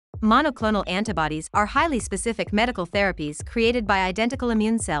Monoclonal antibodies are highly specific medical therapies created by identical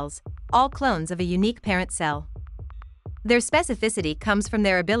immune cells, all clones of a unique parent cell. Their specificity comes from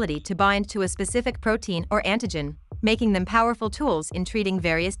their ability to bind to a specific protein or antigen, making them powerful tools in treating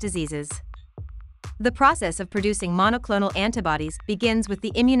various diseases. The process of producing monoclonal antibodies begins with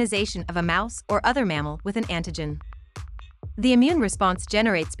the immunization of a mouse or other mammal with an antigen. The immune response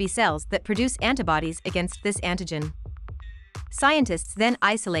generates B cells that produce antibodies against this antigen. Scientists then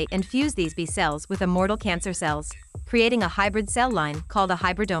isolate and fuse these B cells with immortal cancer cells, creating a hybrid cell line called a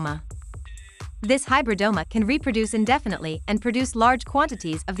hybridoma. This hybridoma can reproduce indefinitely and produce large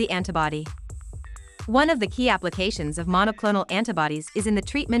quantities of the antibody. One of the key applications of monoclonal antibodies is in the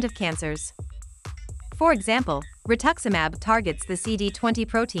treatment of cancers. For example, Rituximab targets the CD20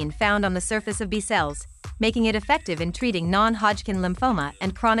 protein found on the surface of B cells, making it effective in treating non-Hodgkin lymphoma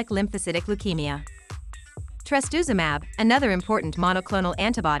and chronic lymphocytic leukemia. Trastuzumab, another important monoclonal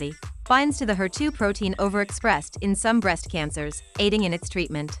antibody, binds to the HER2 protein overexpressed in some breast cancers, aiding in its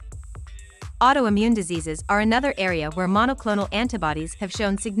treatment. Autoimmune diseases are another area where monoclonal antibodies have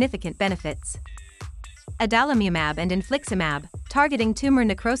shown significant benefits. Adalimumab and Infliximab, targeting tumor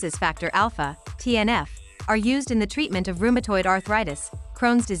necrosis factor alpha, TNF, are used in the treatment of rheumatoid arthritis,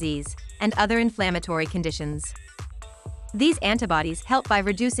 Crohn's disease, and other inflammatory conditions. These antibodies help by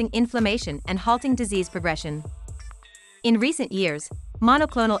reducing inflammation and halting disease progression. In recent years,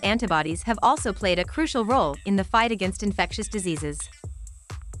 monoclonal antibodies have also played a crucial role in the fight against infectious diseases.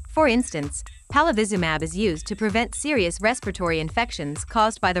 For instance, Palivizumab is used to prevent serious respiratory infections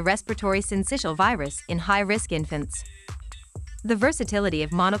caused by the respiratory syncytial virus in high-risk infants. The versatility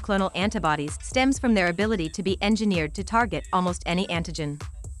of monoclonal antibodies stems from their ability to be engineered to target almost any antigen.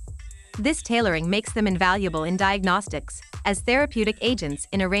 This tailoring makes them invaluable in diagnostics, as therapeutic agents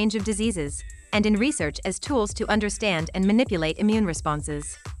in a range of diseases, and in research as tools to understand and manipulate immune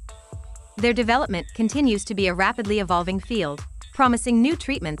responses. Their development continues to be a rapidly evolving field, promising new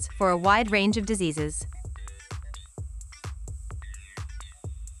treatments for a wide range of diseases.